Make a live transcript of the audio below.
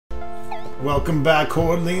Welcome back,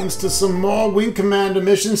 Hordlings, to some more Wing Commander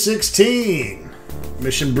Mission 16.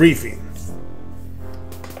 Mission briefing.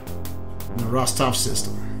 The Rostov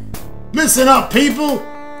system. Listen up, people!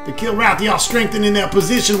 The Kilrathi are strengthening their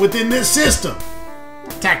position within this system.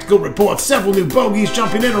 Tactical reports several new bogies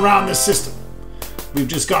jumping in around this system. We've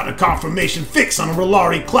just gotten a confirmation fix on a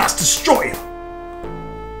Ralari class destroyer.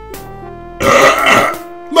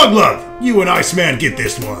 Lug, you and Iceman get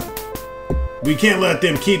this one. We can't let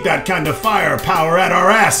them keep that kind of firepower at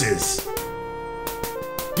our asses.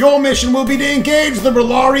 Your mission will be to engage the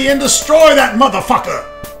Ralari and destroy that motherfucker.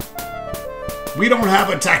 We don't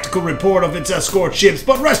have a tactical report of its escort ships,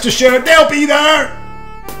 but rest assured they'll be there.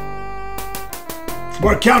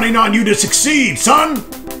 We're counting on you to succeed, son.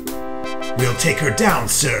 We'll take her down,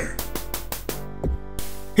 sir.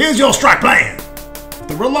 Here's your strike plan. If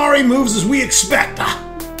the Ralari moves as we expect,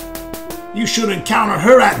 you should encounter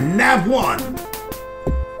her at Nav 1.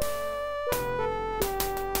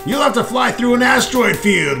 You'll have to fly through an asteroid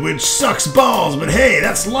field, which sucks balls, but hey,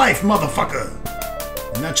 that's life, motherfucker.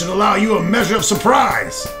 And that should allow you a measure of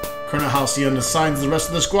surprise. Colonel Halcyon assigns the rest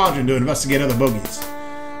of the squadron to investigate other bogies,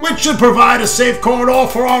 which should provide a safe corridor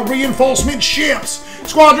for our reinforcement ships.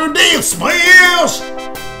 Squadron deal, smash!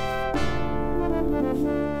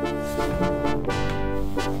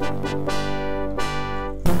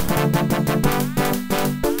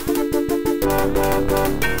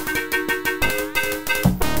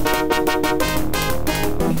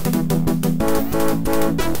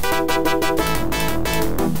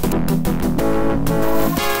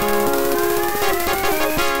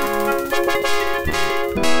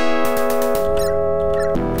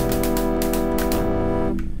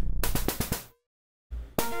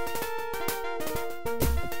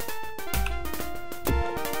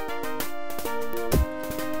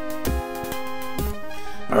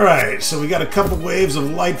 Alright, so we got a couple waves of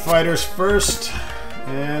light fighters first,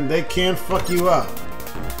 and they can't fuck you up.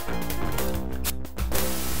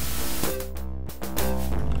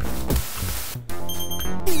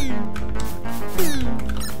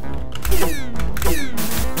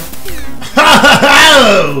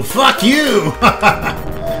 Oh, fuck you!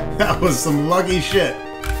 That was some lucky shit.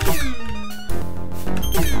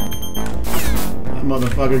 That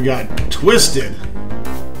motherfucker got twisted.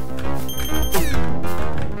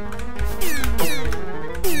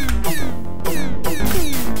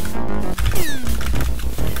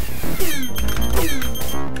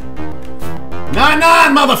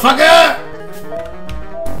 Nine, motherfucker!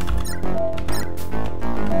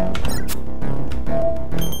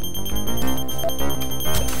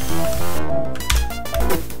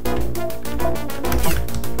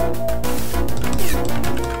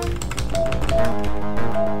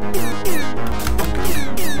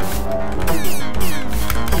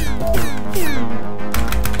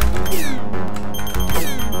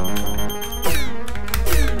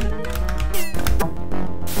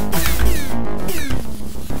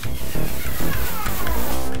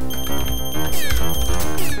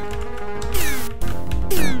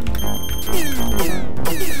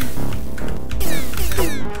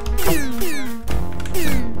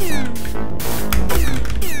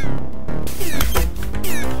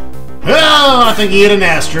 Oh, I think he hit an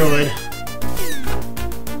asteroid.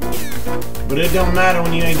 But it don't matter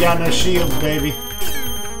when you ain't got no shields, baby.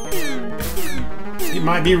 You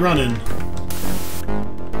might be running.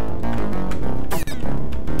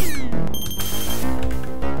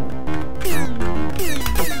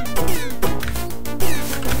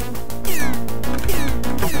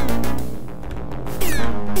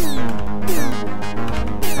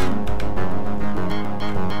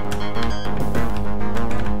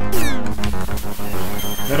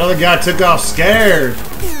 That other guy took off scared.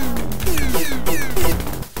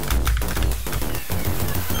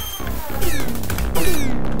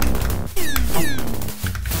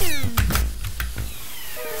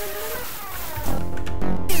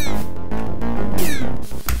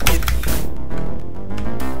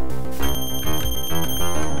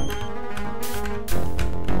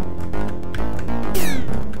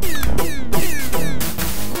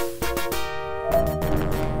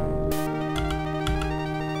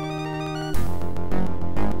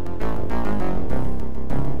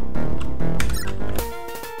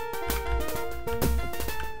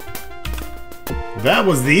 That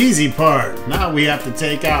was the easy part. Now we have to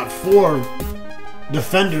take out 4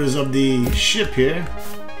 defenders of the ship here.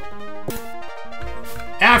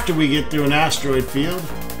 After we get through an asteroid field.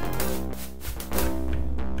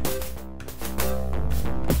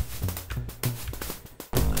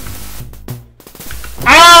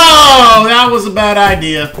 Oh, that was a bad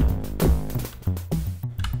idea.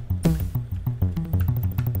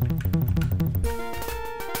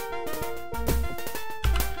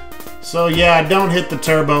 So yeah, don't hit the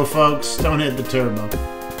turbo, folks. Don't hit the turbo.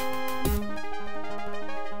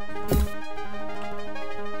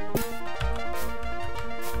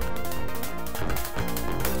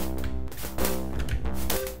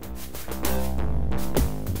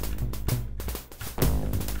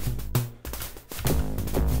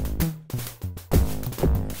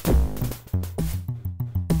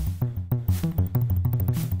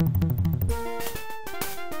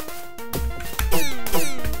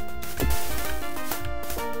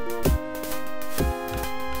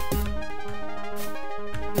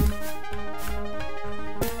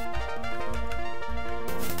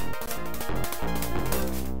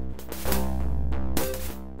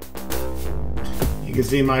 You can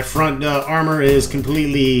see my front armor is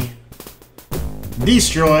completely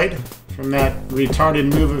destroyed from that retarded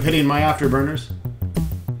move of hitting my afterburners.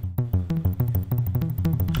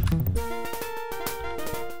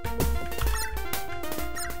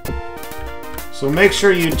 So make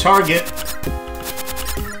sure you target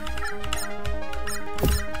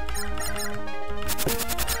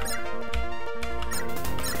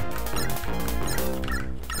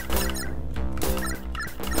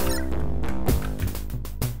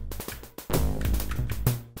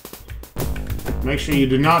Make sure you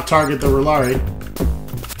do not target the Ralari.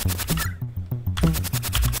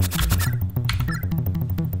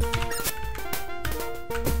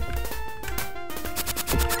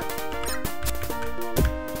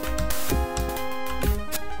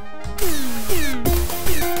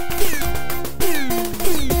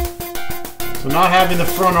 So not having the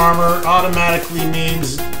front armor automatically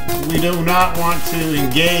means we do not want to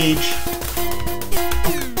engage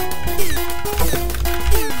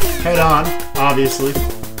head on, obviously.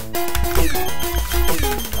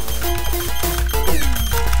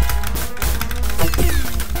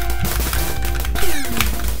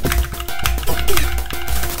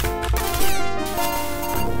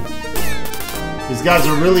 These guys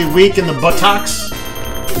are really weak in the buttocks.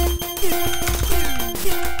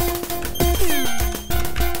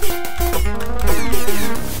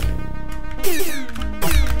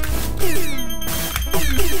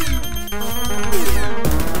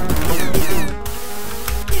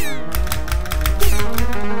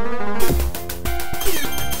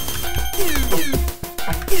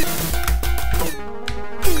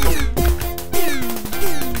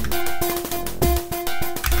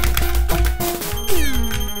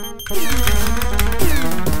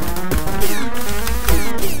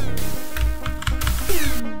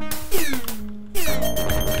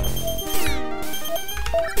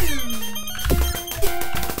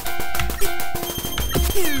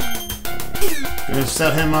 Gonna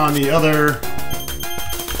set him on the other.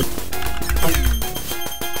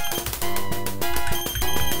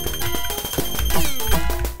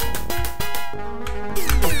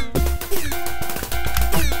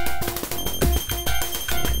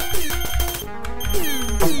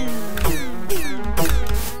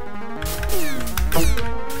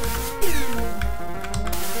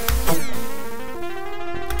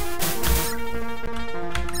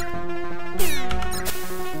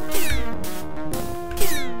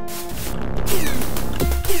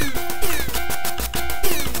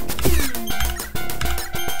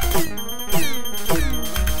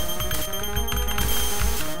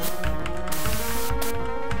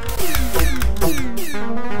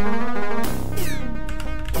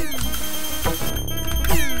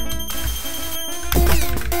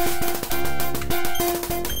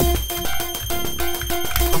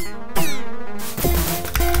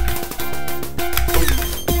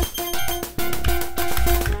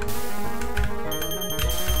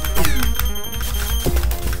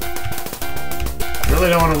 I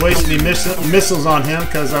really don't want to waste any missiles on him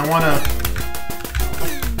because I want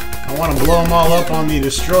to blow them all up on the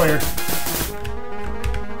destroyer.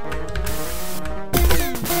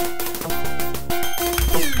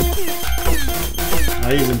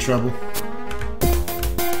 He's in trouble.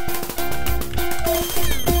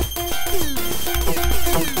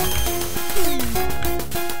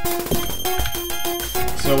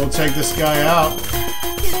 So we'll take this guy out.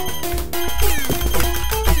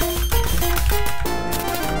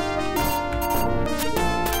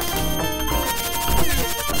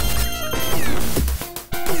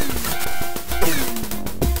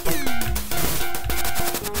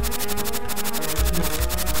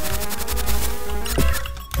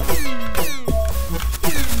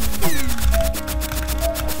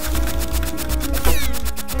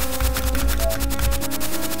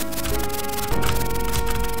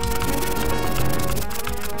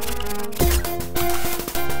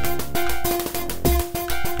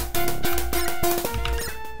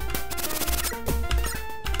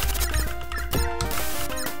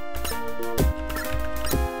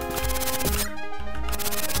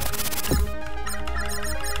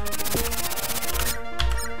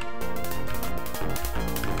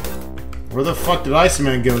 Where the fuck did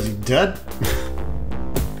Iceman go? Is he dead?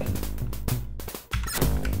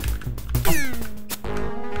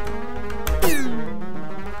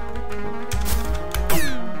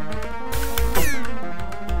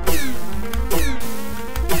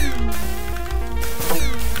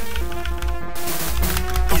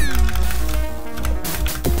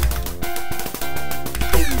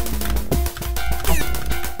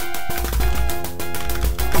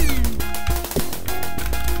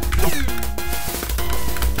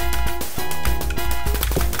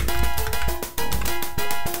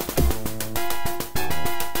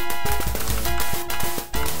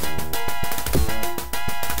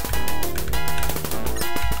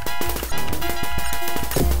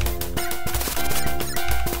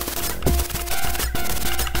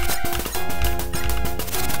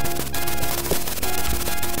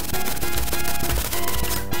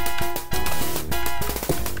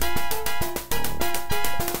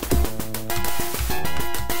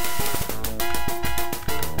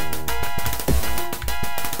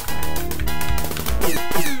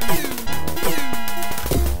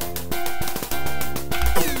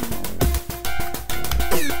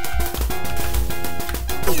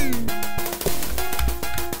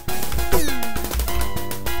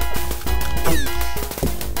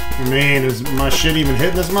 Man, is my shit even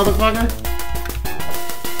hitting this motherfucker?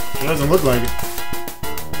 It doesn't look like it.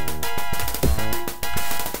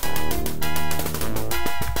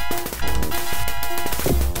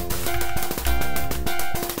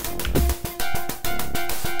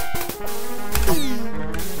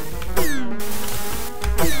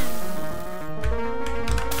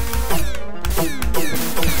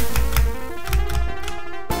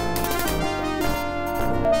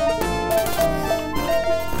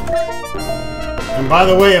 And by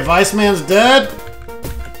the way, if Iceman's dead,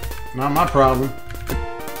 not my problem.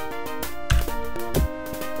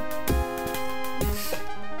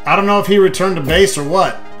 I don't know if he returned to base or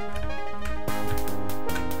what.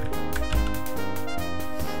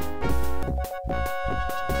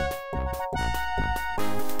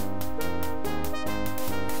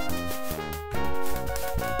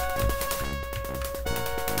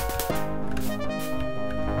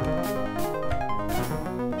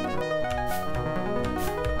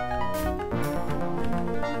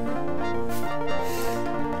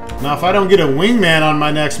 Now, if I don't get a wingman on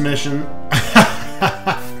my next mission,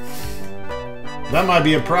 that might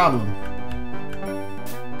be a problem.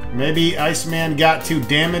 Maybe Iceman got too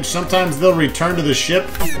damaged. Sometimes they'll return to the ship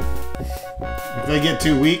if they get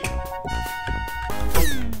too weak.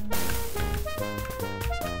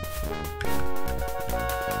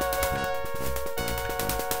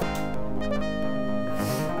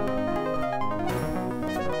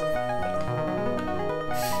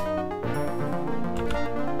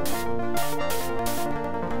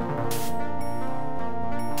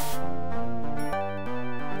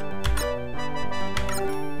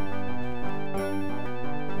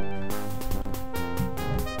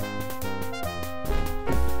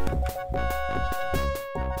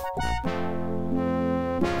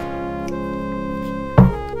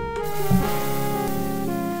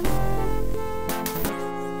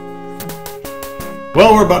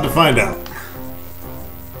 Well, we're about to find out.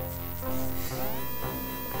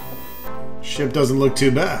 Ship doesn't look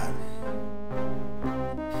too bad.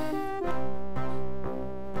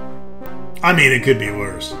 I mean, it could be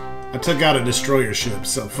worse. I took out a destroyer ship,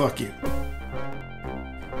 so fuck you.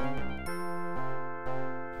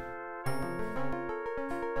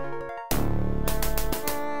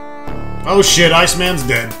 Oh shit, Iceman's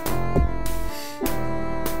dead.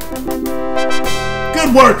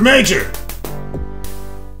 Good work, Major!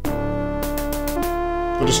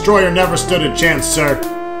 The destroyer never stood a chance, sir.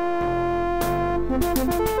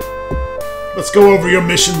 Let's go over your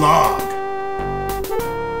mission log.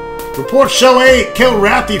 Report show 8, kill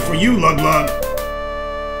Rathy for you, Lug Lug.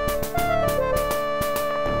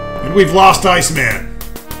 And we've lost Iceman.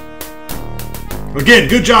 Again,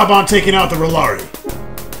 good job on taking out the Ralari.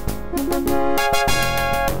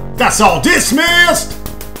 That's all dismissed!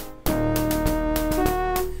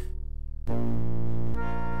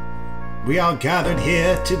 We are gathered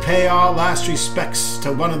here to pay our last respects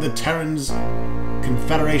to one of the Terran's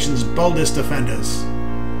Confederation's boldest defenders.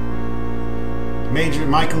 Major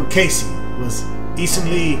Michael Casey was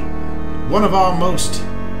easily one of our most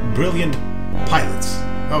brilliant pilots.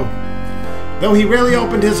 Oh, though he rarely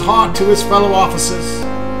opened his heart to his fellow officers,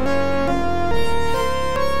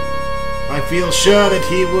 I feel sure that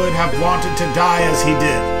he would have wanted to die as he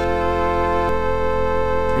did.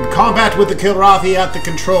 In combat with the Kilrathi at the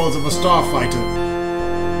controls of a starfighter.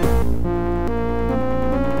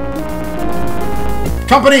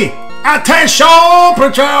 Company! Attention,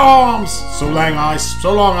 patrons! So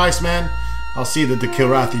long, Iceman. I'll see that the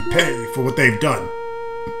Kilrathi pay for what they've done.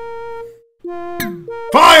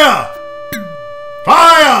 Fire!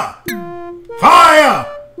 Fire! Fire!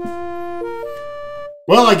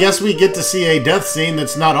 Well, I guess we get to see a death scene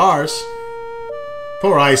that's not ours.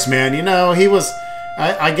 Poor Iceman, you know, he was...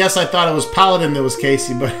 I guess I thought it was Paladin that was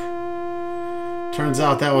Casey, but... turns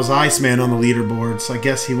out that was Iceman on the leaderboard, so I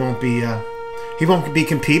guess he won't be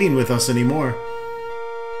competing with us anymore.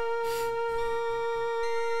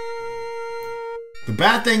 The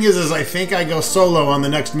bad thing is I think I go solo on the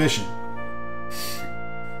next mission.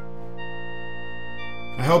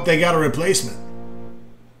 I hope they got a replacement.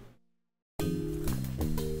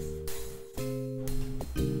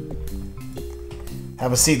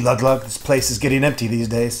 Have a seat, Lug-Lug. This place is getting empty these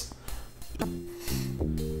days.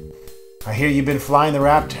 I hear you've been flying the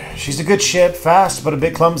Raptor. She's a good ship, fast but a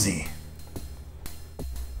bit clumsy.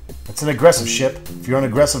 It's an aggressive ship, if you're an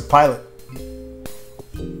aggressive pilot.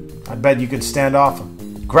 I bet you could stand off a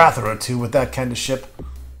Grather or two with that kind of ship.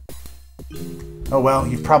 Oh well,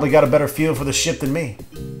 you've probably got a better feel for the ship than me.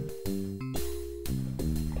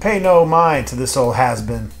 Pay no mind to this old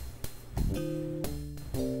has-been.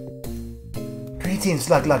 Greetings,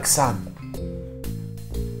 Lug-Lug-san.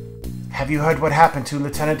 Have you heard what happened to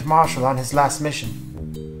Lieutenant Marshall on his last mission?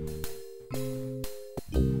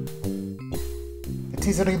 It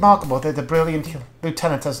is remarkable that the brilliant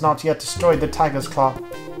lieutenant has not yet destroyed the Tiger's Claw.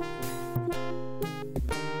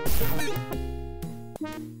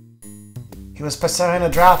 He was pursuing a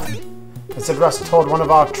Drauthi, as it rushed toward one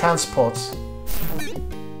of our transports.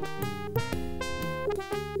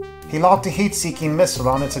 He locked a heat-seeking missile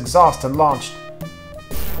on its exhaust and launched.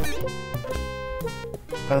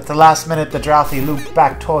 But at the last minute, the Drauthi looped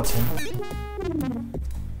back towards him.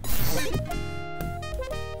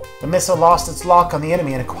 The missile lost its lock on the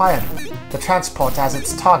enemy and acquired the transport as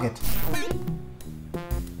its target.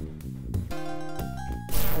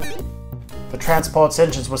 The transport's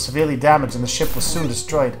engines were severely damaged and the ship was soon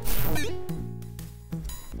destroyed.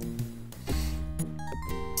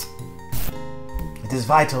 It is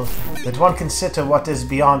vital that one consider what is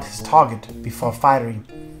beyond his target before firing.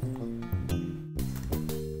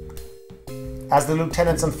 As the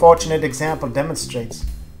lieutenant's unfortunate example demonstrates.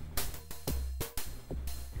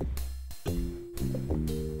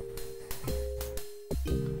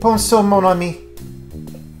 Bonsoir, mon ami.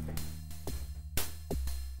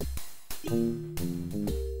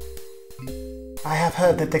 I have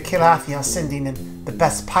heard that the Kilrathi are sending in the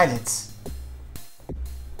best pilots.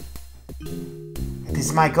 It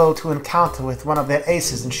is my goal to encounter with one of their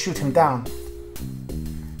aces and shoot him down.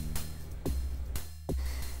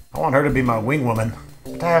 I want her to be my wing woman,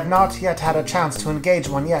 but I have not yet had a chance to engage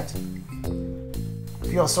one yet.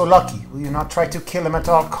 If you are so lucky, will you not try to kill him at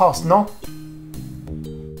all costs, no?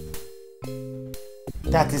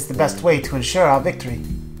 That is the best way to ensure our victory.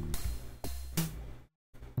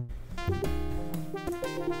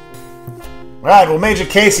 Right, well, Major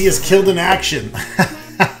Casey is killed in action.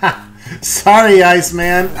 Sorry,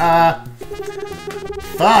 Iceman.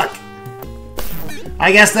 Fuck.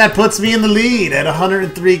 I guess that puts me in the lead at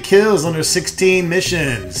 103 kills under 16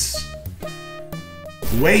 missions.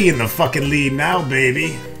 Way in the fucking lead now,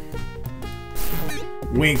 baby.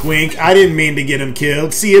 Wink, wink. I didn't mean to get him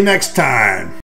killed. See you next time.